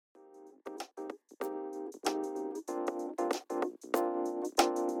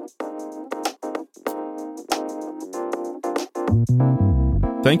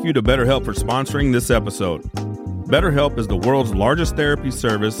Thank you to BetterHelp for sponsoring this episode. BetterHelp is the world's largest therapy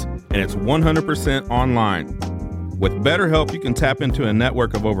service, and it's 100% online. With BetterHelp, you can tap into a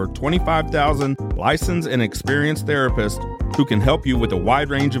network of over 25,000 licensed and experienced therapists who can help you with a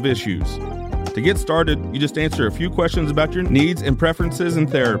wide range of issues. To get started, you just answer a few questions about your needs and preferences in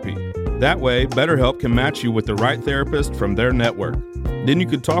therapy. That way, BetterHelp can match you with the right therapist from their network. Then you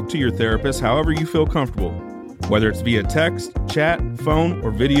can talk to your therapist however you feel comfortable, whether it's via text, chat, phone,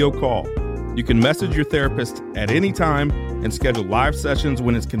 or video call. You can message your therapist at any time and schedule live sessions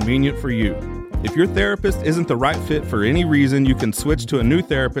when it's convenient for you. If your therapist isn't the right fit for any reason, you can switch to a new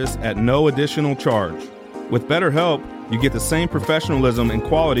therapist at no additional charge. With BetterHelp, you get the same professionalism and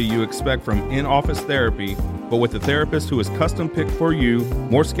quality you expect from in-office therapy, but with a therapist who is custom picked for you,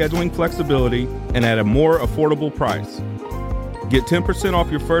 more scheduling flexibility, and at a more affordable price. Get 10% off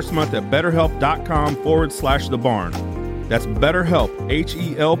your first month at BetterHelp.com/thebarn. That's BetterHelp,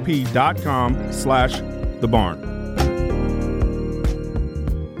 HELP.com/thebarn.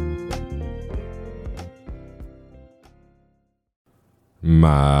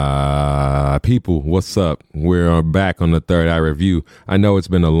 My people, what's up? We're back on the Third Eye Review. I know it's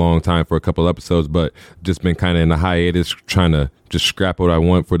been a long time for a couple episodes, but just been kind of in a hiatus trying to just scrap what I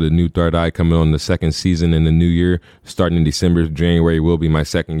want for the new Third Eye coming on the second season in the new year. Starting in December, January will be my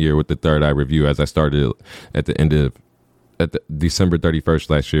second year with the Third Eye Review, as I started at the December 31st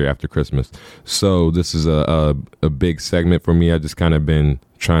last year after Christmas. So this is a big segment for me. I just kind of been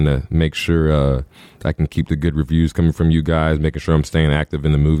trying to make sure I can keep the good reviews coming from you guys, making sure I'm staying active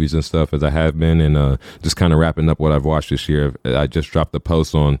in the movies and stuff as I have been, and just kind of wrapping up what I've watched this year. I just dropped a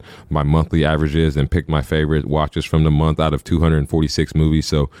post on my monthly averages and picked my favorite watches from the month out of 246 movies.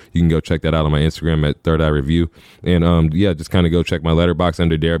 So you can go check that out on my Instagram at Third Eye Review. And yeah, just kind of go check my letterbox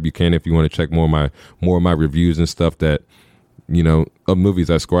under Dare Buchanan if you want to check more of my reviews and stuff that, you know, of movies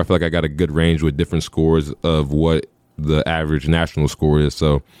I score. I feel like I got a good range with different scores of what the average national score is.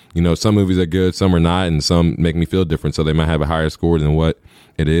 So, you know, some movies are good, some are not, and some make me feel different. So they might have a higher score than what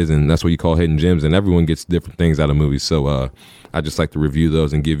it is, and that's what you call hidden gems. And everyone gets different things out of movies. So I just like to review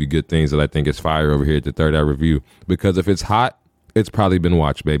those and give you good things that I think is fire over here at the Third Eye Review. Because if it's hot, it's probably been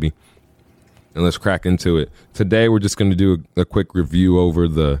watched, baby. And let's crack into it. Today we're just going to do a quick review over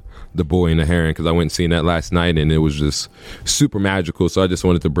the Boy and the Heron, because I went and seen that last night and it was just super magical. So I just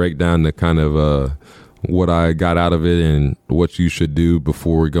wanted to break down the kind of what I got out of it and what you should do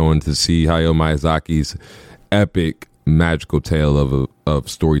before going to see Hayao Miyazaki's epic magical tale of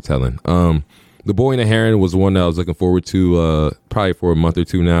storytelling. The Boy and the Heron was one that I was looking forward to probably for a month or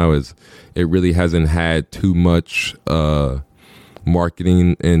two now, as it really hasn't had too much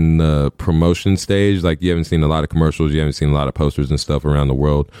marketing in the promotion stage. Like, you haven't seen a lot of commercials, you haven't seen a lot of posters and stuff around the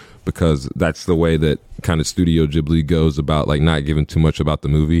world, because that's the way that kind of Studio Ghibli goes about, like, not giving too much about the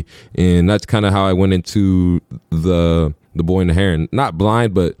movie. And that's kind of how I went into the Boy and the Heron. Not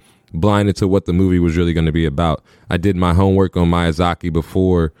blind, but blinded to what the movie was really going to be about. I did my homework on Miyazaki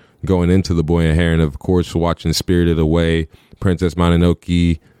before going into the Boy and the Heron. Of course, watching Spirited Away, Princess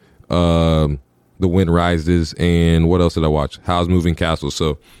Mononoke, The Wind Rises, and what else did I watch? Howl's Moving Castle.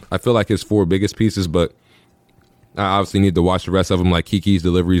 So I feel like his four biggest pieces, but I obviously need to watch the rest of them, like Kiki's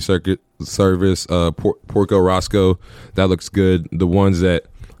Delivery Service, Porco Roscoe. That looks good. The ones that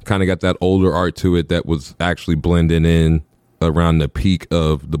kind of got that older art to it that was actually blending in around the peak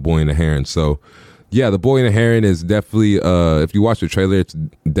of The Boy and the Heron. So yeah, The Boy and the Heron is definitely, if you watch the trailer, it's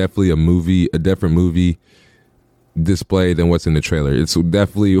definitely a different movie display than what's in the trailer. It's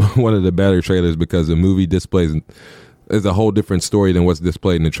definitely one of the better trailers, because the movie displays is a whole different story than what's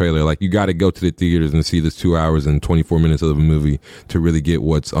displayed in the trailer. Like, you got to go to the theaters and see this 2 hours and 24 minutes of a movie to really get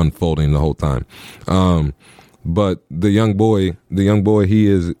what's unfolding the whole time. But the young boy,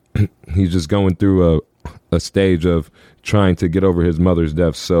 he's just going through a stage of trying to get over his mother's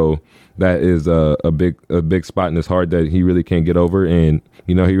death. So that is a big spot in his heart that he really can't get over. And,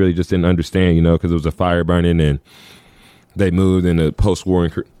 you know, he really just didn't understand, you know, because there was a fire burning and they moved in the post-war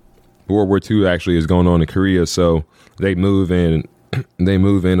World War II actually is going on in Korea. So they move in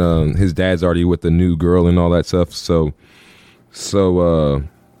his dad's already with the new girl and all that stuff. So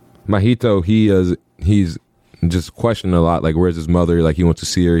Mahito, he's just questioning a lot, like, where's his mother? Like, he wants to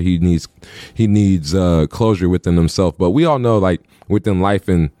see her. He needs closure within himself. But we all know, like, within life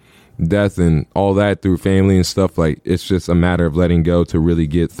and death and all that, through family and stuff, like, it's just a matter of letting go to really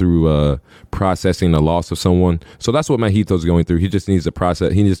get through processing the loss of someone. So that's what Mahito's going through. He just needs to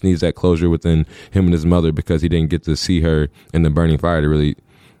process. He just needs that closure within him and his mother, because he didn't get to see her in the burning fire to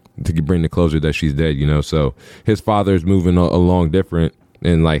bring the closure that she's dead, you know. So his father's moving along different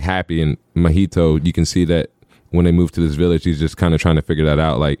and, like, happy, and Mahito, you can see that when they move to this village, he's just kind of trying to figure that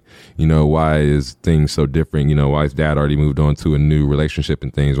out. Like, you know, why is things so different? You know, why his dad already moved on to a new relationship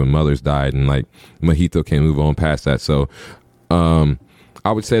and things when mother's died, and like Mahito can't move on past that. So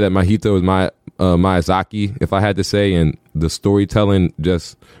I would say that Mahito is my Miyazaki, if I had to say, and the storytelling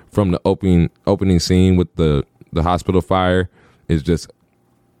just from the opening scene with the hospital fire is just,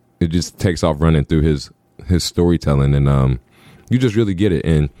 it just takes off running through his storytelling, and you just really get it.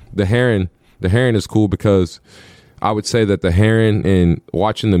 And the heron is cool because I would say that the heron, and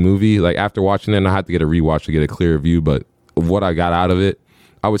watching the movie, like after watching it, and I had to get a rewatch to get a clearer view, but what I got out of it,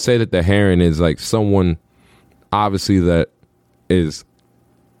 I would say that the heron is like someone obviously that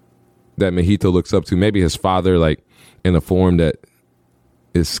Mahito looks up to, maybe his father, like in a form that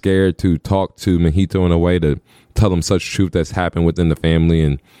is scared to talk to Mahito in a way to tell him such truth that's happened within the family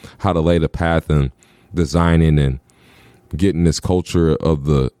and how to lay the path and designing and getting this culture of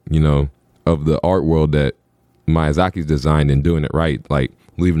the, you know, of the art world that Miyazaki's designed and doing it right, like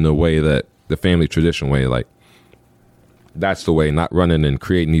leaving the way that the family tradition way, like that's the way, not running and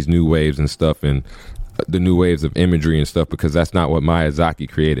creating these new waves and stuff and the new waves of imagery and stuff, because that's not what Miyazaki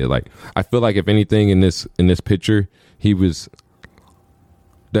created. Like, I feel like if anything in this picture,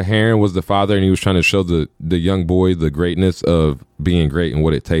 the heron was the father, and he was trying to show the young boy the greatness of being great and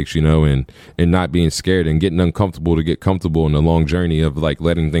what it takes, you know, and not being scared and getting uncomfortable to get comfortable in the long journey of like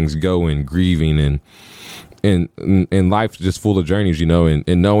letting things go and grieving and life's just full of journeys, you know,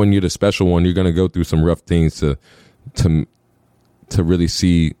 and knowing you're the special one, you're gonna go through some rough things to really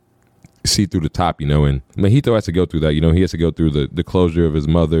see through the top, you know. And Mahito has to go through that, you know. He has to go through the closure of his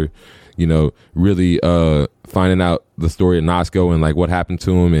mother, you know, really finding out the story of Natsuko and like what happened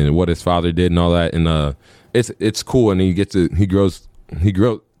to him and what his father did and all that. And it's cool, and he grows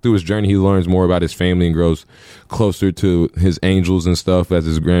through his journey. He learns more about his family and grows closer to his angels and stuff as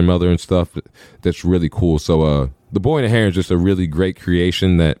his grandmother and stuff. That's really cool. So The Boy and the Heron is just a really great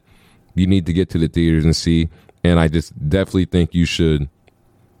creation that you need to get to the theaters and see. And I just definitely think you should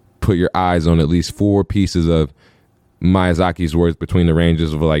put your eyes on at least 4 pieces of Miyazaki's work between the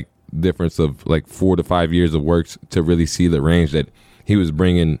ranges of like difference of like 4 to 5 years of works to really see the range that he was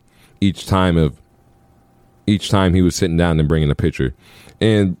bringing each time he was sitting down and bringing a picture.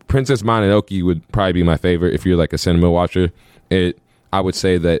 And Princess Mononoke would probably be my favorite if you're like a cinema watcher. I would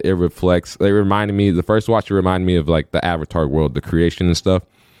say that the first watch, it reminded me of like the Avatar world, the creation and stuff.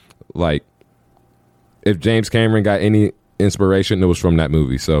 Like if James Cameron got any inspiration, it was from that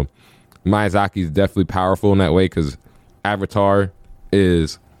movie. So Miyazaki is definitely powerful in that way, because Avatar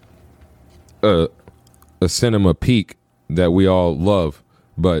is a cinema peak that we all love,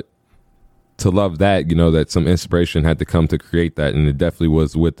 but to love that, you know, that some inspiration had to come to create that, and it definitely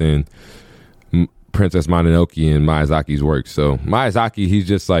was within Princess Mononoke and Miyazaki's work. So Miyazaki, he's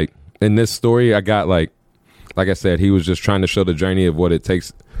just like, in this story, I got like I said, he was just trying to show the journey of what it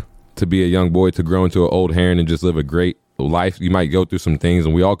takes to be a young boy, to grow into an old heron and just live a great life. You might go through some things,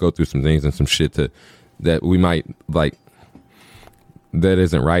 and we all go through some things and some shit that we might like that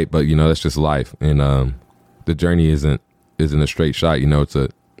isn't right, but you know, that's just life. And the journey isn't a straight shot, you know.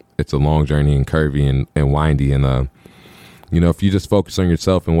 It's a long journey and curvy and windy, and you know, if you just focus on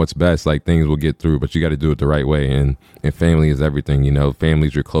yourself and what's best, like things will get through, but you got to do it the right way. And family is everything, you know.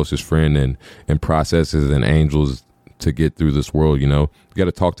 Family's your closest friend, and processes and angels to get through this world, you know. You got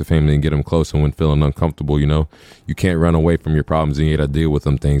to talk to family and get them close, and when feeling uncomfortable, you know, you can't run away from your problems, and you got to deal with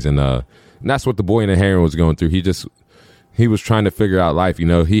them things. And that's what the Boy and the Heron was going through. He was trying to figure out life, you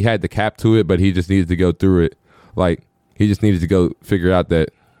know. He had the cap to it, but he just needed to go through it. Like, he just needed to go figure out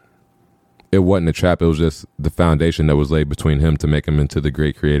that it wasn't a trap. It was just the foundation that was laid between him to make him into the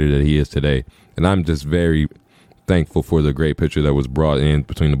great creator that he is today. And I'm just very thankful for the great picture that was brought in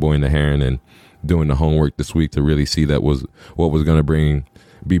between the Boy and the Heron, and doing the homework this week to really see that was what was going to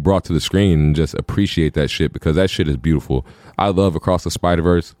be brought to the screen, and just appreciate that shit, because that shit is beautiful. I love Across the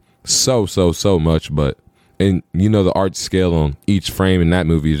Spider-Verse so much, but, and you know, the art scale on each frame in that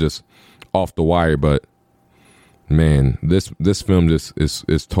movie is just off the wire, but man, this film just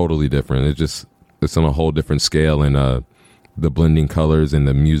is totally different. It's on a whole different scale, and the blending colors and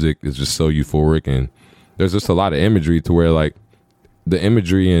the music is just so euphoric, and there's just a lot of imagery to where like the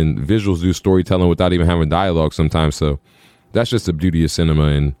imagery and visuals do storytelling without even having dialogue sometimes. So that's just the beauty of cinema,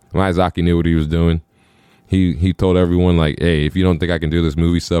 and Miyazaki knew what he was doing. He told everyone like, hey, if you don't think I can do this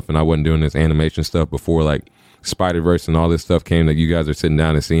movie stuff, and I wasn't doing this animation stuff before like Spider-Verse and all this stuff came that you guys are sitting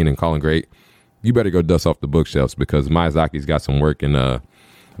down and seeing and calling great, you better go dust off the bookshelves, because Miyazaki's got some work. And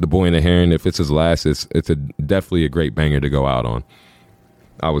The Boy and the Heron, if it's his last, it's definitely a great banger to go out on.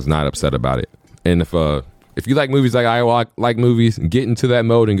 I was not upset about it. And if you like movies like I like movies, get into that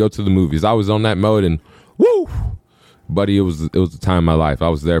mode and go to the movies. I was on that mode and Woo! Buddy, it was the time of my life. I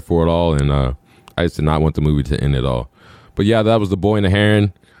was there for it all, and I just did not want the movie to end at all. But yeah, that was The Boy and the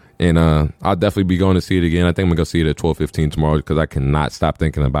Heron, and I'll definitely be going to see it again. I think I'm going to go see it at 12:15 tomorrow because I cannot stop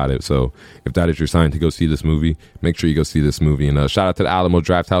thinking about it. So if that is your sign to go see this movie, make sure you go see this movie. And shout out to the Alamo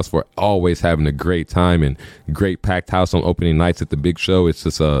Drafthouse for always having a great time and great packed house on opening nights at the big show. It's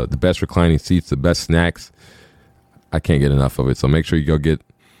just the best reclining seats, the best snacks. I can't get enough of it. So make sure you go get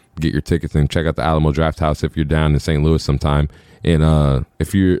your tickets and check out the Alamo Drafthouse if you're down in St. Louis sometime. And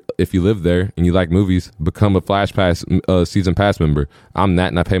if you live there and you like movies, become a Flash Pass season pass member. I'm that,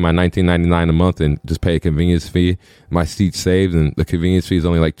 and I pay my $19.99 a month and just pay a convenience fee. My seat saved, and the convenience fee is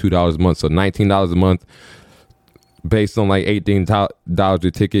only like $2 a month, so $19 a month based on like $18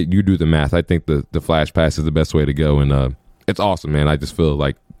 a ticket. You do the math. I think the Flash Pass is the best way to go, and it's awesome, man. I just feel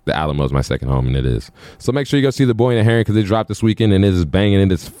like the Alamo is my second home, and it is. So make sure you go see The Boy and the Heron because it dropped this weekend, and it is banging.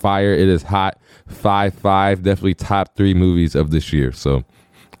 It is fire. It is hot. 5-5, definitely top 3 movies of this year. So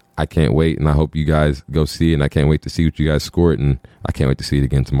I can't wait, and I hope you guys go see it, and I can't wait to see what you guys score it, and I can't wait to see it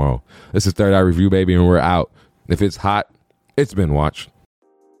again tomorrow. This is Third Eye Review, baby, and we're out. If it's hot, it's been watched.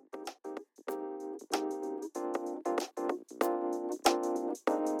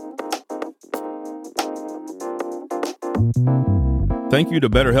 Thank you to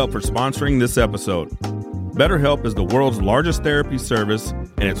BetterHelp for sponsoring this episode. BetterHelp is the world's largest therapy service,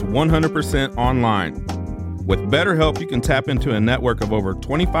 and it's 100% online. With BetterHelp, you can tap into a network of over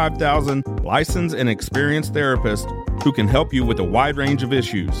 25,000 licensed and experienced therapists who can help you with a wide range of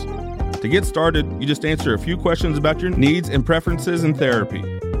issues. To get started, you just answer a few questions about your needs and preferences in therapy.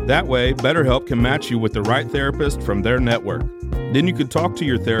 That way, BetterHelp can match you with the right therapist from their network. Then you can talk to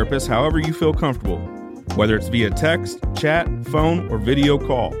your therapist however you feel comfortable, whether it's via text, chat, phone, or video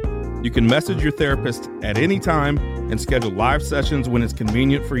call. You can message your therapist at any time and schedule live sessions when it's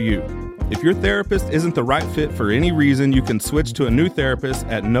convenient for you. If your therapist isn't the right fit for any reason, you can switch to a new therapist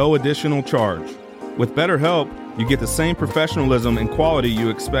at no additional charge. With BetterHelp, you get the same professionalism and quality you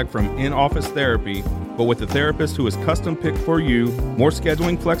expect from in-office therapy, but with a therapist who is custom picked for you, more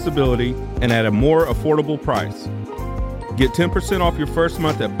scheduling flexibility, and at a more affordable price. Get 10% off your first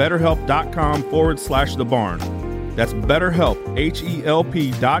month at BetterHelp.com/thebarn. That's BetterHelp,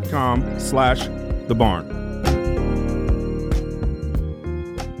 HELP.com/thebarn.